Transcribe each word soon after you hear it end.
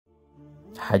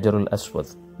Hajarul Aswad,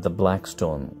 the black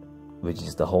stone, which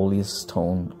is the holiest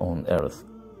stone on earth,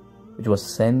 which was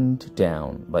sent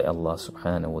down by Allah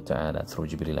subhanahu wa ta'ala through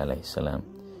Jibril alayhi salam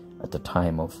at the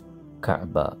time of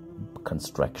Kaaba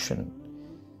construction.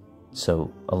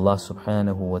 So Allah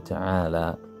subhanahu wa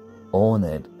ta'ala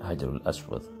honored Hajarul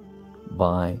Aswad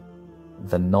by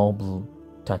the noble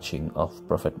touching of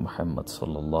Prophet Muhammad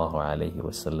sallallahu alayhi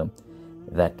wasallam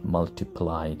that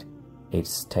multiplied its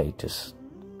status.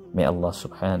 May Allah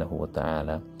subhanahu wa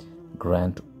ta'ala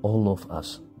grant all of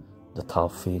us the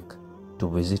tawfiq to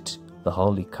visit the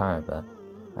holy Kaaba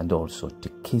and also to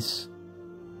kiss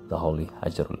the holy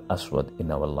Hajarul Aswad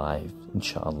in our life,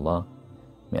 inshallah.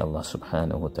 May Allah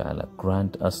subhanahu wa ta'ala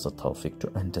grant us the tawfiq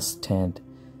to understand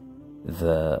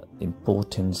the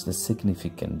importance, the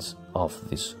significance of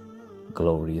this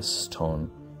glorious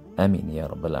stone. Ameen ya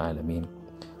Rabbal Alameen.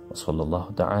 Wa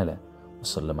sallallahu ta'ala wa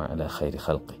sallama ala khayri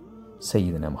khalqi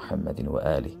Sayyidina Muhammadin wa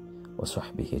alihi wa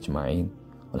sahbihi ajma'in.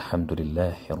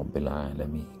 Walhamdulillahi Rabbil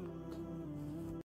Alameen.